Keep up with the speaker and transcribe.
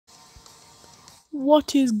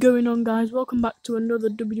What is going on, guys? Welcome back to another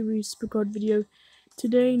WWE SuperCard video.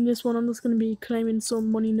 Today in this one I'm just going to be claiming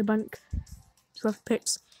some money in the bank draft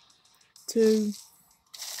picks to,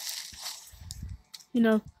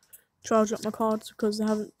 charge up my cards because I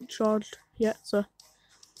haven't charged yet, so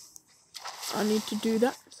I need to do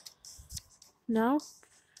that now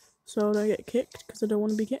so I don't get kicked because I don't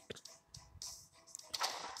want to be kicked.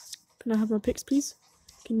 Can I have my picks, please?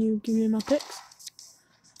 Can you give me my picks?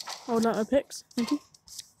 I would like my picks, thank you.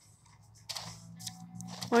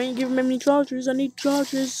 I ain't giving them any charges, I need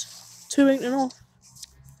charges. 2 ain't enough.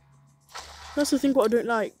 That's the thing what I don't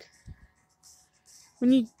like.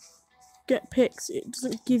 When you get picks, it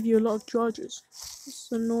doesn't give you a lot of charges. It's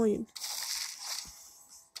annoying.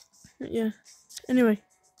 But yeah. Anyway.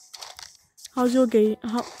 How's your gay?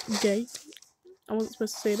 Gay? I wasn't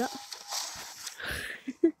supposed to say that.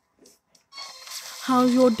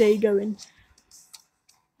 How's your day going?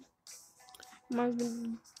 Mine's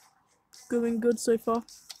been going good so far.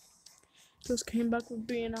 Just came back with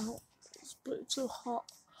being out. But it's so hot.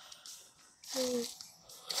 I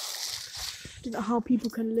don't know how people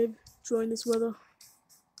can live during this weather.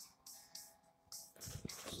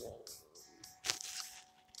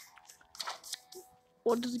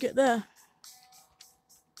 What does it get there?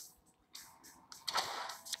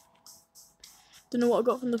 Don't know what I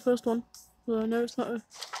got from the first one. Well, no, it's not a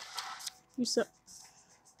reset.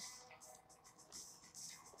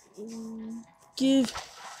 Give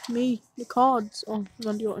me the cards. Oh,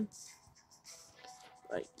 Randy Orton.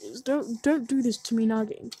 Like, don't do this to me now,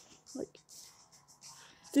 game. Like,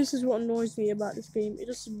 this is what annoys me about this game. It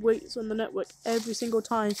just waits on the network every single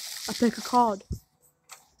time I pick a card.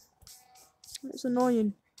 It's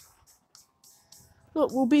annoying.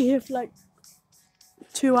 Look, we'll be here for like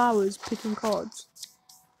 2 hours picking cards.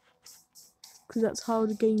 Because that's how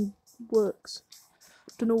the game works.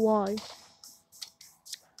 Don't know why.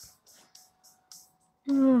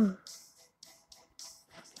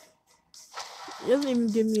 It doesn't even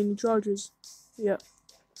give me any charges. Yeah.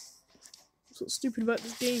 That's what's stupid about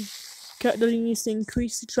this game. Captain needs to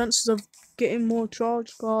increase the chances of getting more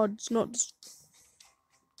charge cards, not just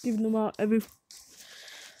giving them out every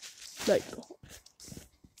like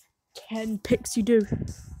 10 picks you do.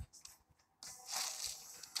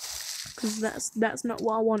 Because that's not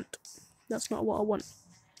what I want. That's not what I want.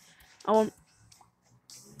 I want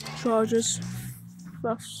charges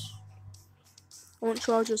fast. I want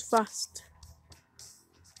charges fast.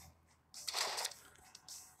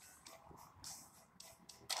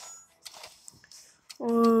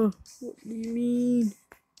 Oh, what do you mean?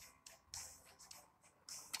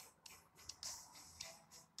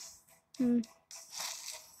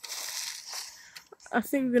 I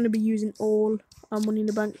think we're going to be using all our Money in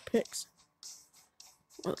the Bank picks.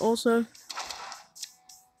 Also,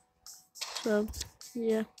 so,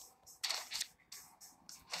 yeah.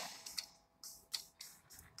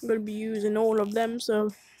 I'm going to be using all of them, so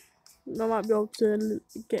I might be able to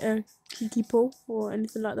get a cheeky pull or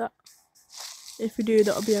anything like that. If we do,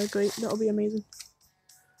 that'll be amazing.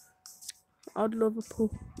 I'd love a pull.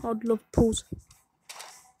 I'd love pulls.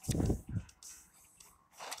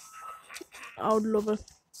 I would love a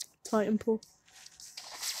Titan pull.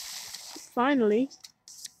 Finally.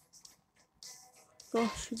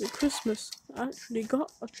 Gosh, is it Christmas? I actually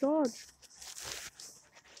got a charge.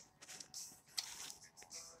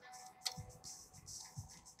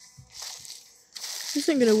 This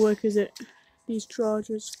ain't gonna work, is it? These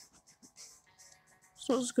charges. It's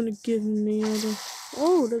not just gonna give me other.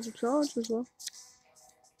 Oh, there's a charge as well.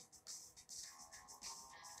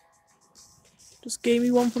 Just gave me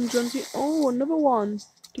one from John C. Oh, another one.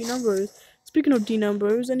 Dean Ambrose. Speaking of Dean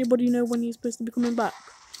Ambrose, anybody know when he's supposed to be coming back?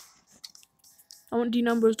 I want Dean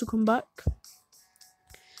Ambrose to come back.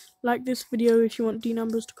 Like this video if you want Dean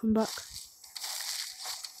Ambrose to come back.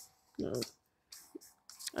 No.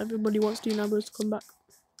 Everybody wants Dean Ambrose to come back.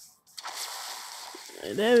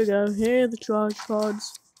 There we go. Here are the charge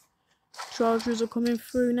cards. Chargers are coming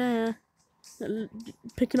through now.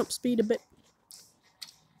 Picking up speed a bit.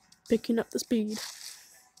 Picking up the speed.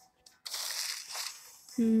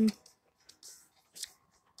 Who's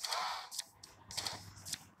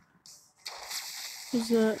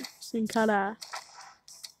Sin Cara?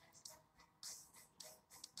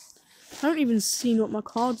 I haven't even seen what my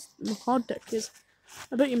card deck is.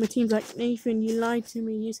 I bet you my team's like, Nathan, you lied to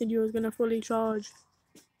me. You said you was gonna fully charge.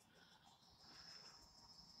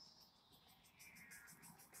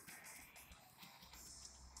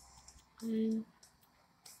 No.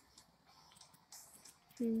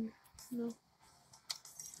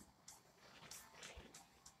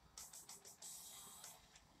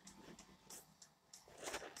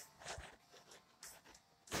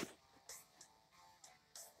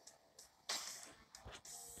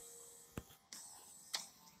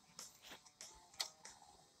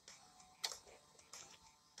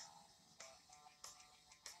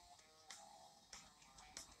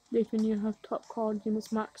 If you have top card, you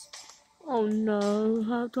must max. Oh no,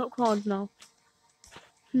 I have top card now.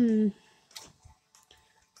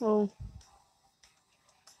 Oh.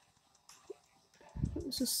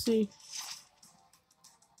 Let's just see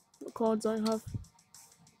what cards I have.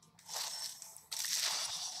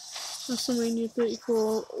 WrestleMania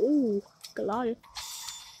 34. Oh, Goliath.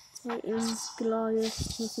 Titan, Goliath,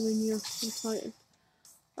 WrestleMania, and Titan.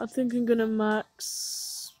 I think I'm gonna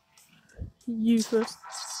max you first.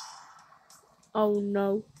 Oh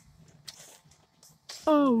no.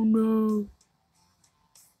 Oh no.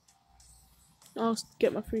 I'll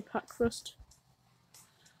get my free pack first.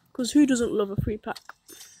 Because who doesn't love a free pack?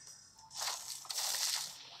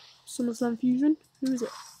 SummerSlam Fusion? Who is it?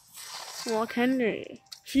 Mark Henry.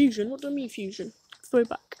 Fusion? What do I mean fusion?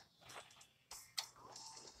 Throwback.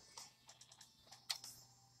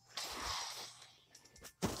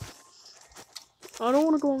 I don't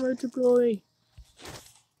want to go on Road to Glory.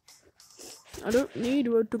 I don't need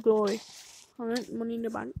Road to Glory. I want Money in the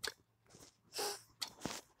Bank.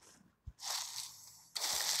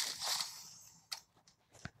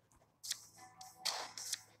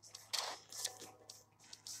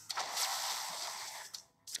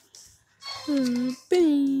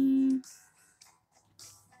 Bing.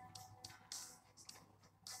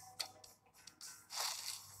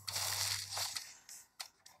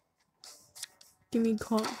 Give me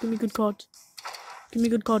card. Give me good card. Give me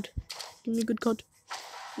good card. Give me good card.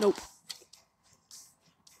 Nope.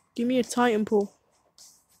 Give me a Titan pull.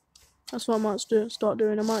 That's what I might start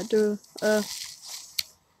doing. I might do a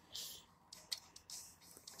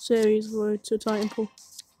series Road to Titan pull.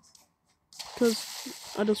 Because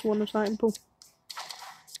I just want a Titan pull.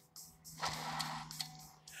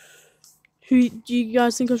 Who do you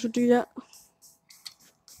guys think I should do that?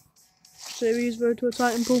 Series Road to a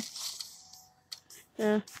Titan pull?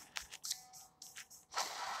 Yeah.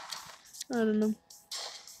 I don't know.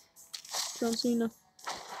 John Cena.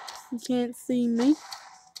 You can't see me.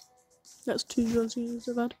 That's 2 John Cenas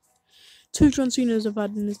I've had. 2 John Cenas I've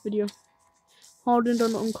had in this video. Hardened or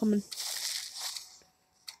not uncommon.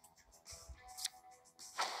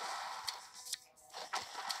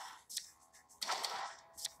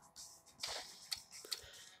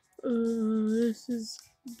 This is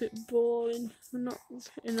a bit boring. I'm not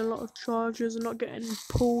getting a lot of charges. I'm not getting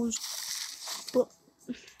pulls. But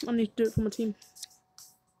I need to do it for my team.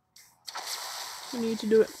 I need to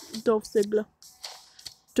do it. Dolph Ziggler.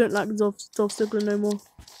 Don't like Dolph Ziggler no more.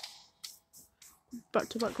 Back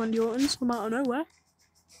to back Randy Ortons from out of nowhere.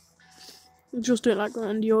 Just don't like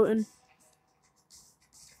Randy Orton.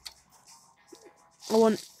 I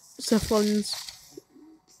want Seth Rollins.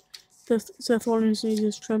 Seth Rollins needs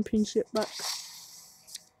his championship back.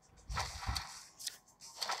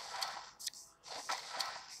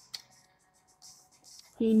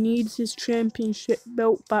 He needs his championship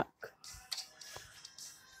belt back.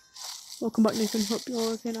 Welcome back, Nathan. Hope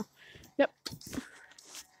you're okay now. Yep.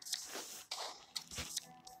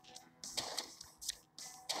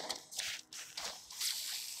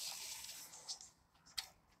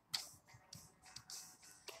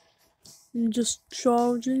 I'm just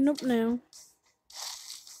charging up now.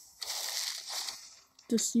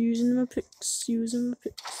 Just using my picks.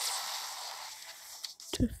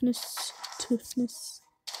 Toughness.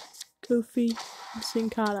 Kofi and Sin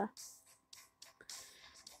Cara.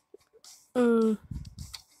 Oh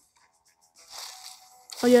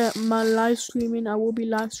yeah, my live streaming. I will be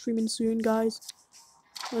live streaming soon, guys.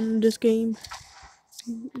 On this game.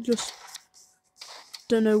 Just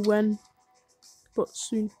don't know when, but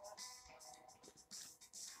soon.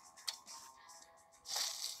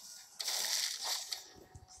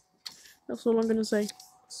 That's all I'm gonna say.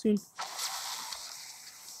 Soon.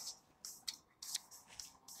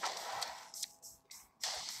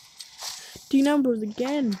 Dean Ambrose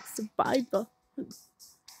again. Survivor.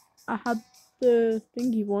 I had the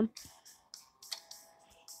thingy one.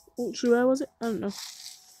 Ultra rare was it? I don't know.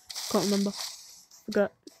 Can't remember.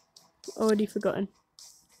 Forgot. Already forgotten.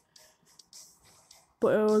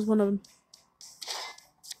 But it was one of them.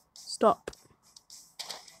 Stop.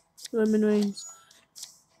 Roman Reigns.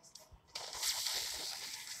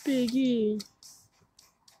 Biggie.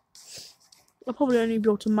 I'll probably only be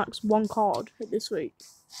able to max 1 card at this rate.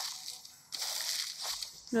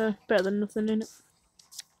 Yeah, better than nothing, innit?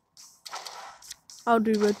 I'll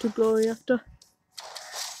do Road to Glory after.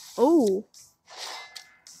 Oh!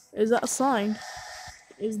 Is that a sign?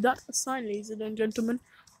 Is that a sign, ladies and gentlemen?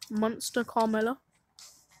 Monster Carmella.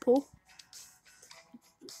 Pull.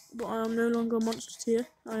 But I am no longer a monster tier.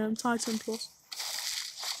 I am Titan Plus.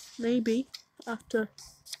 Maybe after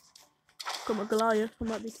got my Goliath, I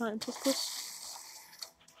might be Titan Plus Plus.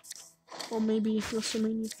 Or maybe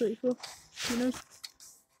WrestleMania 34. Who knows?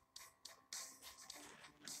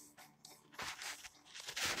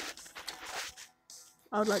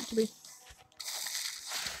 I would like to be.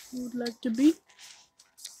 I would like to be.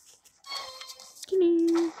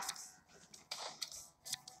 Ding.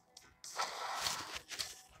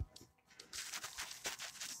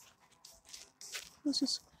 What's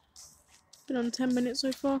this? Been on 10 minutes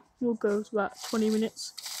so far. We'll go to about 20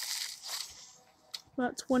 minutes.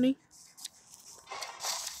 About 20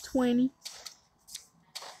 minute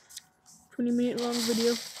long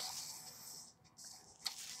video.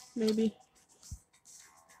 Maybe.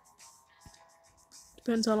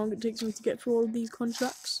 Depends how long it takes me to get through all of these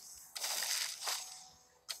contracts.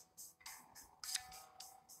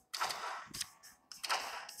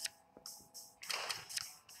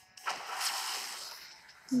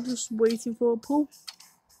 I'm just waiting for a pull.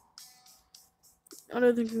 I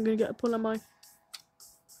don't think I'm gonna get a pull, am I?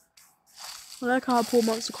 I like how I pull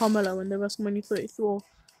Monster Carmelo and the WrestleMania 34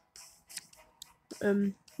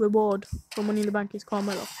 reward for Money in the Bank is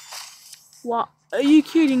Carmelo. What? Are you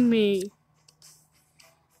kidding me?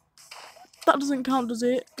 That doesn't count, does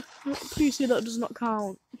it? Please say that does not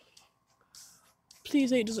count.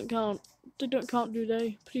 Please say it doesn't count. They don't count, do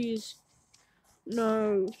they? Please.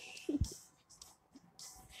 No.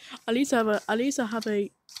 At least I have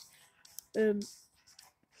a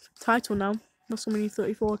title now. WrestleMania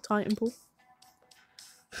 34 Titan pull.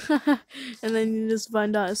 And then you just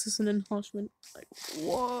find out it's just an enhancement. Like,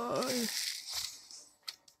 why?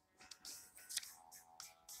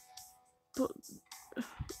 But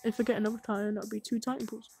if I get another Titan, that'll be 2 Titan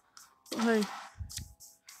pulls. But hey,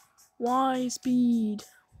 why speed?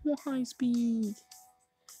 Why speed?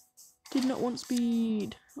 Did not want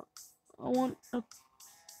speed. I want a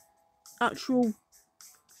actual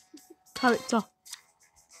character,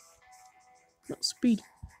 not speed.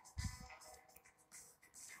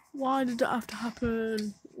 Why did that have to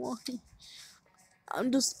happen? Why?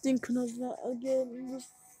 I'm just thinking of that again. Just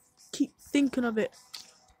keep thinking of it.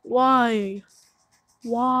 Why?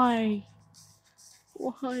 Why?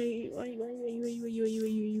 Why?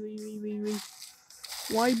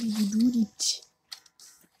 Why did you do it?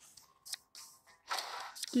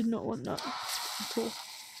 Did not want that at all.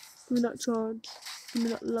 Give me that charge. Give me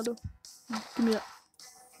that ladder. Give me that.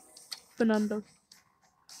 Fernando.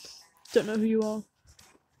 Don't know who you are.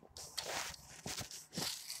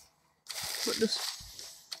 But just.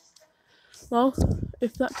 Well,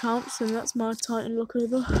 if that counts, then that's my Titan look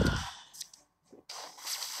over.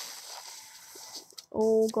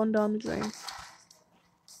 All gone down the drain.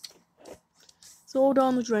 It's all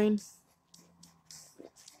down the drain.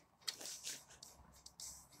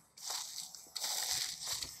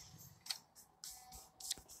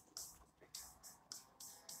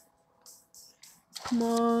 Come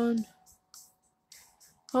on.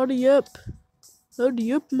 Hurry up.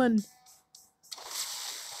 Hurry up, man.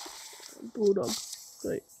 Bulldog.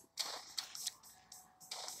 Great.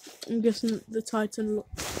 I'm guessing the Titan look.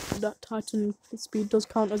 That Titan speed does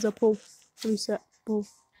count as a pull. Reset pull.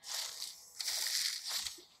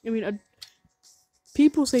 I mean,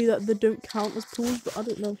 people say that they don't count as pulls, but I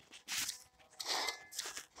don't know.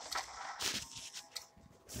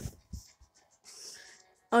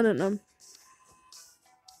 I don't know.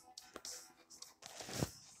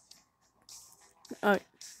 Alright.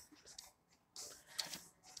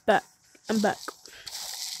 Back. I'm back.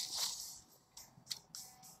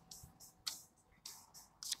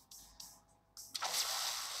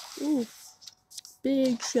 Ooh.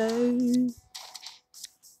 Big show.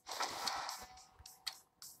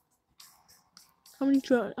 How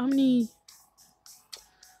many?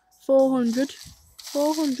 400.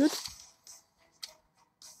 400.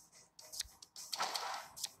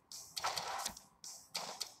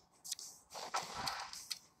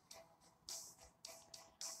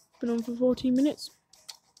 Been on for 14 minutes.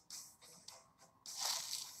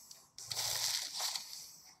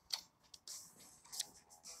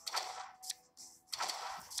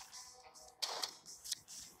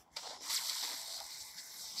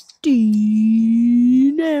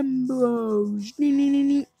 Dean Ambrose.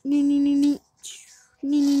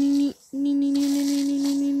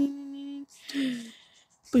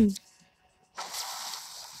 Boom.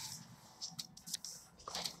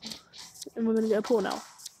 And we're gonna get a pull now.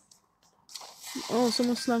 Oh,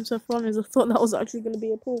 someone slammed Seth Rollins. I thought that was actually gonna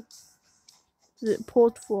be a pull. It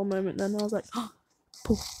paused for a moment, then I was like, oh,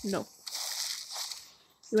 pull. No.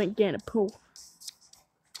 You ain't getting a pull.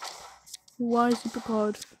 Why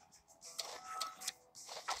SuperCard?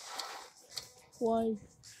 Why?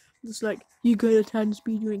 It's like, you got a Titan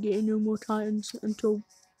speed, you ain't getting no more Titans until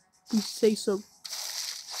we say so.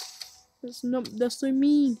 That's so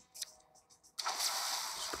mean.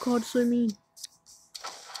 SuperCard's so mean.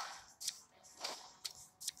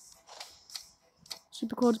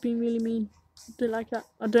 SuperCard's being really mean. I don't like that.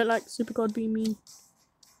 I don't like SuperCard being mean.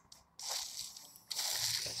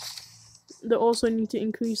 They also need to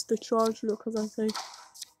increase the charge. Look, as I say.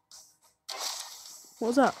 What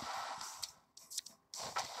was that?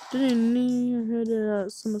 Didn't even hear the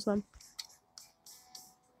SummerSlam.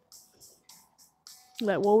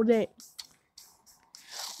 Like, what were they?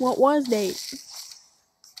 What was they?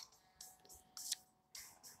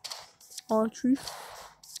 R-Truth,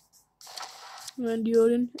 Randy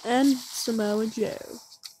Orton, and Samoa Joe.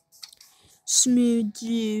 Smooth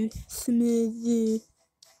Joe.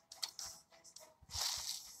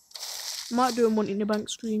 Might do a Money in the Bank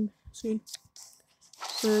stream soon.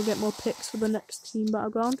 So get more picks for the next Team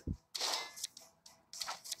Battleground.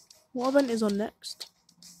 What event is on next?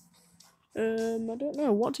 I don't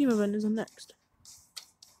know. What team event is on next?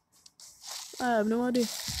 I have no idea.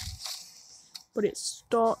 But it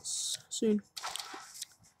starts soon.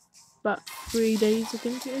 About 3 days, I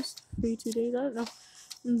think it is. 2 days, I don't know.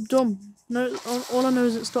 I'm dumb. No, all I know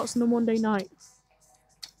is it starts on a Monday night.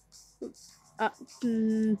 At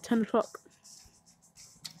 10 o'clock.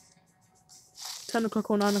 10 o'clock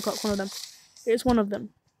or 9 o'clock, one of them. It's one of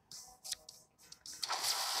them.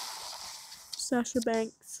 Sasha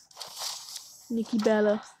Banks, Nikki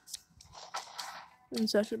Bella, and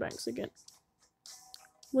Sasha Banks again.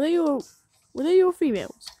 Were they your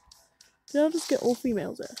females? Did I just get all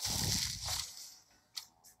females there?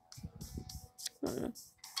 I don't know.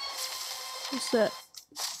 What's that?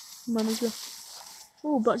 Manager.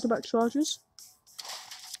 Oh, back-to-back charges.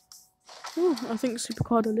 Oh, I think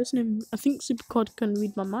SuperCard are listening. I think SuperCard can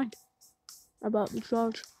read my mind about the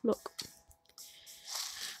charge. Look.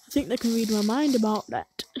 I think they can read my mind about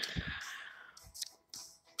that.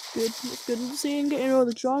 Good. It's good to see and getting all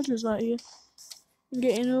the charges right here. And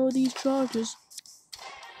getting all these charges.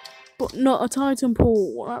 But not a Titan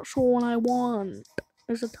pool. That's all I want.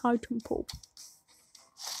 Is a Titan pool.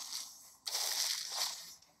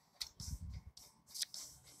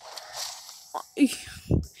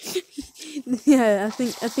 Yeah, I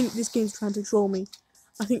think this game's trying to troll me.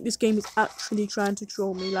 I think this game is actually trying to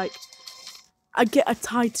troll me. Like, I get a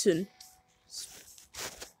Titan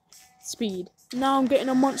speed. Now I'm getting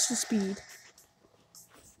a monster speed.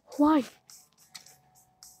 Why?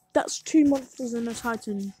 That's 2 monsters and a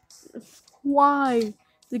Titan. Why?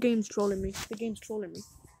 The game's trolling me. The game's trolling me.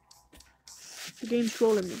 The game's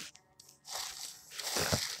trolling me.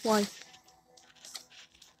 Why?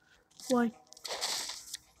 Why?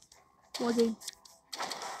 Why game?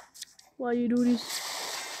 Why you do this?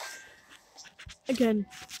 Again,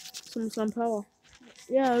 some power.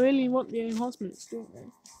 Yeah, I really want the enhancements, don't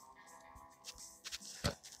I?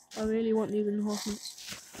 I really want these enhancements.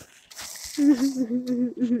 I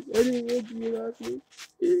didn't want the enhancements.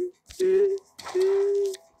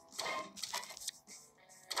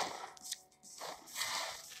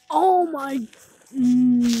 Oh my!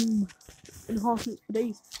 Enhancements for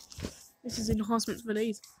days. This is enhancements for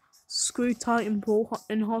days. Screw Titan Pool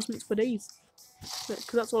enhancements for days.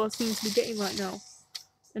 Because that's all I seem to be getting right now.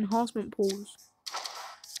 Enhancement pools.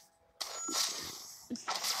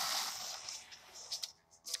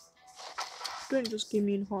 Don't just give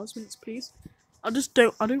me enhancements, please. I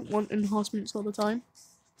don't want enhancements all the time.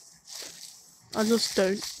 I just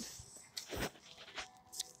don't.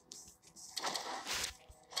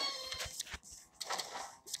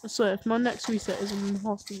 So if my next reset is an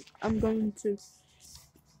enhancement, I'm going to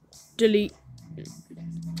delete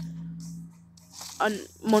a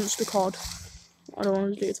monster card. I don't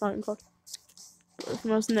want to delete a Titan card. But if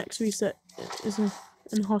my next reset is an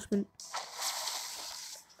enhancement,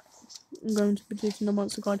 I'm going to be deleting the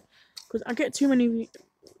monster card. Because I get too many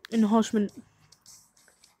enhancement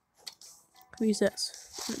resets.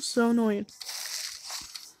 It's so annoying.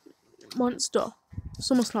 Monster.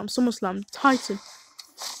 SummerSlam. Titan.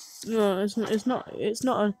 No, it's not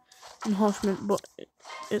an enhancement, but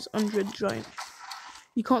it's Andre the Giant.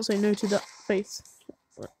 You can't say no to that face.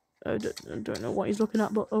 I don't know what he's looking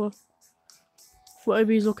at, but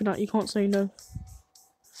whatever he's looking at, you can't say no.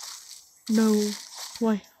 No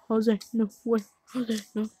way, Jose. No way, Jose.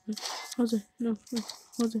 No, Jose. No,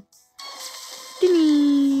 Jose.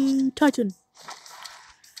 Ding! Titan.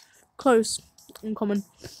 Close. Uncommon.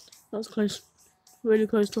 That's close. Really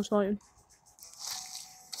close to a Titan.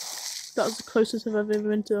 That was the closest I've ever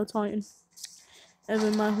been to a Titan. Ever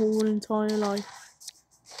in my whole entire life.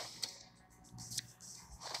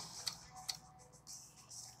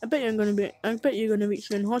 I bet you're gonna reach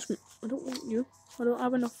your enhancement. I don't want you. I don't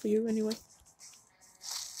have enough for you anyway.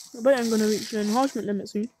 I bet I'm gonna reach the enhancement limit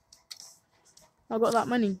soon. I got that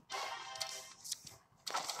money.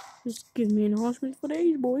 Just give me enhancement for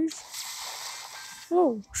days, boys.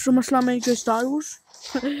 Oh, SummerSlam AJ Styles.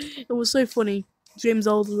 It was so funny. James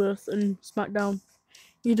Ellsworth and SmackDown.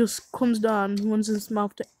 He just comes down, runs his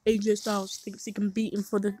mouth to AJ Styles, thinks he can beat him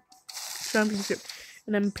for the championship,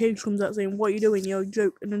 and then Paige comes out saying, "What are you doing? You're a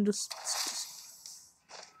joke," and then just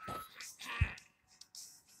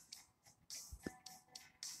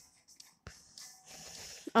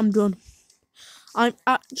I'm done. I'm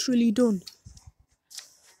actually done.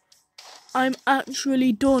 I'm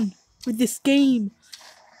actually done with this game.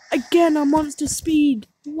 Again, a monster speed.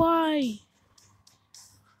 Why?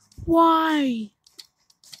 Why?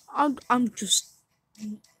 I'm just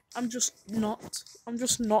not.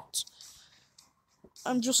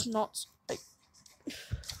 Like,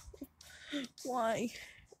 why?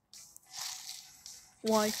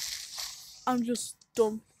 Why? I'm just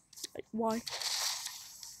dumb. Like, why?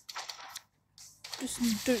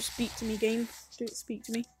 Just don't speak to me, game. Don't speak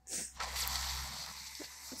to me.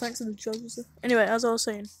 Thanks for the judges. Anyway, as I was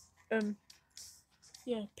saying,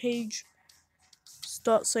 yeah, Paige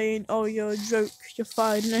starts saying, "Oh, you're a joke, you're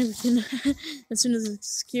fired," and everything. As soon as the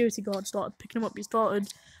security guard started picking him up, he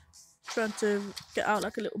started trying to get out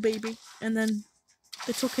like a little baby, and then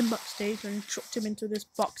they took him backstage and chucked him into this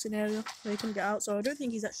boxing area where he couldn't get out. So I don't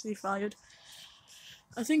think he's actually fired.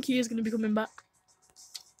 I think he is going to be coming back.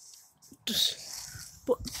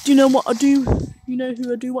 But do you know what I do? You know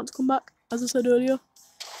who I do want to come back? As I said earlier,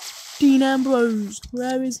 Dean Ambrose.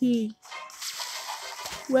 Where is he?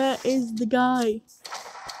 Where is the guy?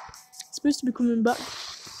 He's supposed to be coming back.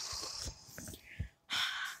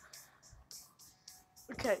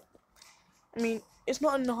 Okay. I mean, it's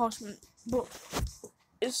not an enhancement, but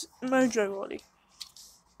it's Mojo Rawley.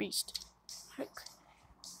 Beast. Heck.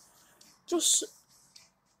 Just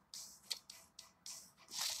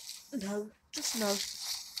no. Just no.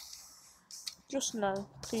 Just no,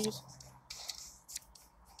 please.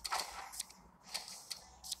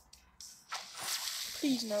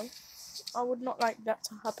 Please no. I would not like that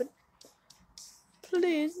to happen.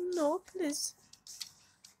 Please, no, please.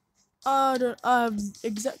 I have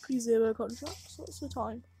exactly 0 contracts. What's the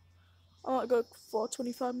time? I might go for a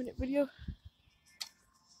 25-minute video.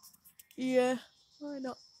 Yeah, why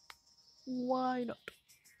not? Why not?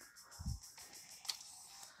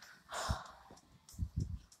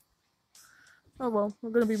 Oh well, we're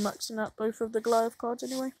gonna be maxing out both of the Goliath cards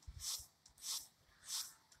anyway.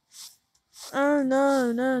 Oh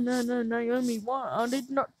no, Naomi, why? I did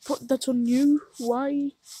not put that on you.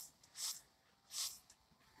 Why?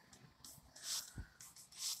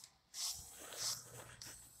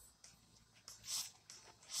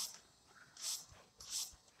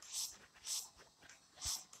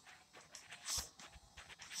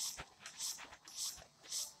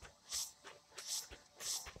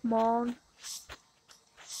 Come on.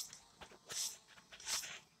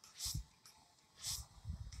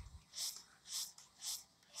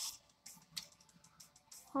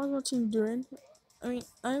 How's my team doing? I mean,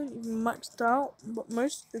 I haven't even maxed out, but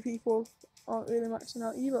most of the people aren't really maxing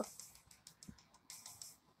out either.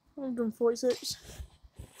 I've done 46.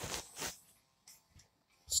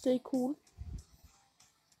 Stay cool.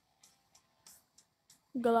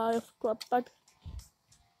 Goliath grab bag.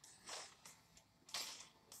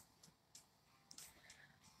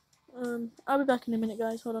 I'll be back in a minute,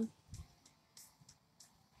 guys. Hold on.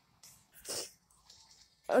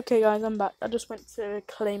 Okay, guys, I'm back. I just went to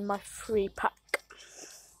claim my free pack.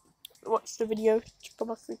 Watch the video. Check out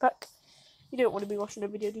my free pack. You don't want to be watching a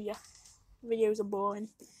video, do you? Videos are boring.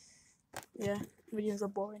 Yeah, videos are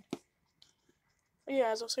boring. But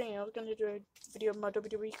yeah, as I was saying, I was going to do a video of my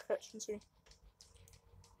WWE collection soon.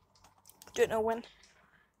 Don't know when,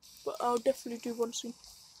 but I'll definitely do one soon.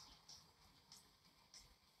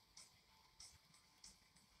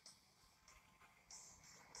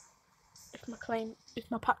 If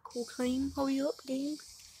my pack will claim, hurry up, game.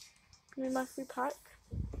 Give me my free pack.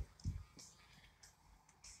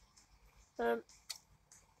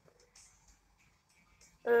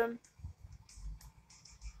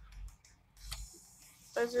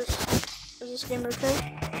 Is this game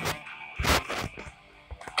okay?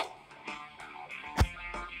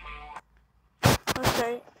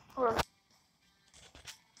 Okay, hold on.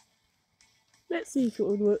 Let's see if it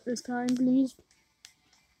would work this time, please.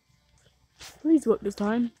 Please work this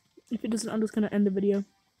time. If it doesn't, I'm just gonna end the video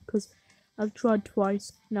because I've tried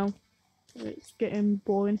twice now. It's getting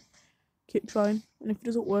boring. Keep trying, and if it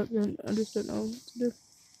doesn't work, then I just don't know what to do.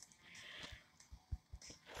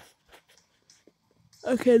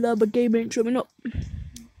 Okay, now the game ain't showing up.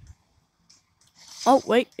 Oh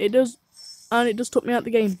wait, it does, and it just took me out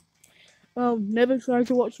the game. Never try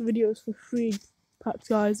to watch videos for free packs,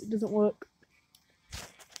 guys. It doesn't work.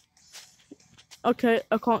 Okay,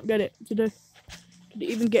 I can't get it today. Did you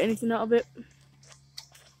even get anything out of it?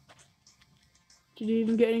 Did you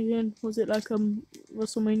even get anything? Was it like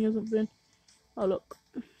WrestleMania or something? Oh look.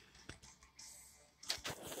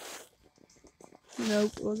 No,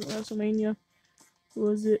 it wasn't WrestleMania.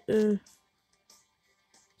 Was it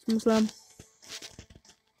SummerSlam?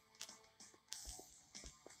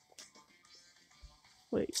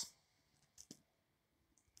 Wait.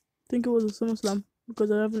 I think it was a SummerSlam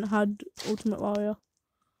because I haven't had Ultimate Warrior.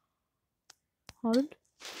 Harden?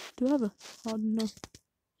 Do I have a Harden? No.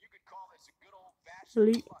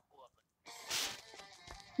 Elite.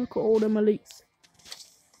 Look at all them elites.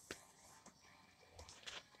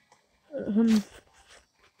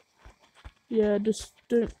 Yeah, just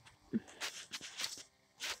don't.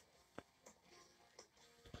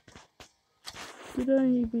 Did I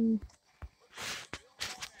even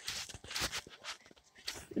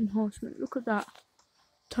enhancement? Look at that.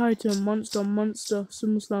 Titan, Monster,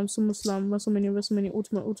 SummerSlam, WrestleMania,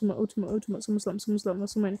 Ultimate, SummerSlam,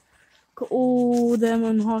 WrestleMania. Look at all them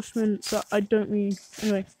enhancements that I don't mean.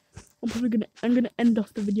 Anyway, I'm gonna end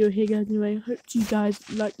off the video here, guys. Anyway, hope you guys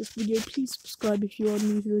like this video. Please subscribe if you are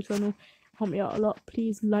new to the channel. Help me out a lot.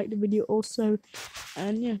 Please like the video also,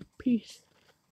 and yeah, peace.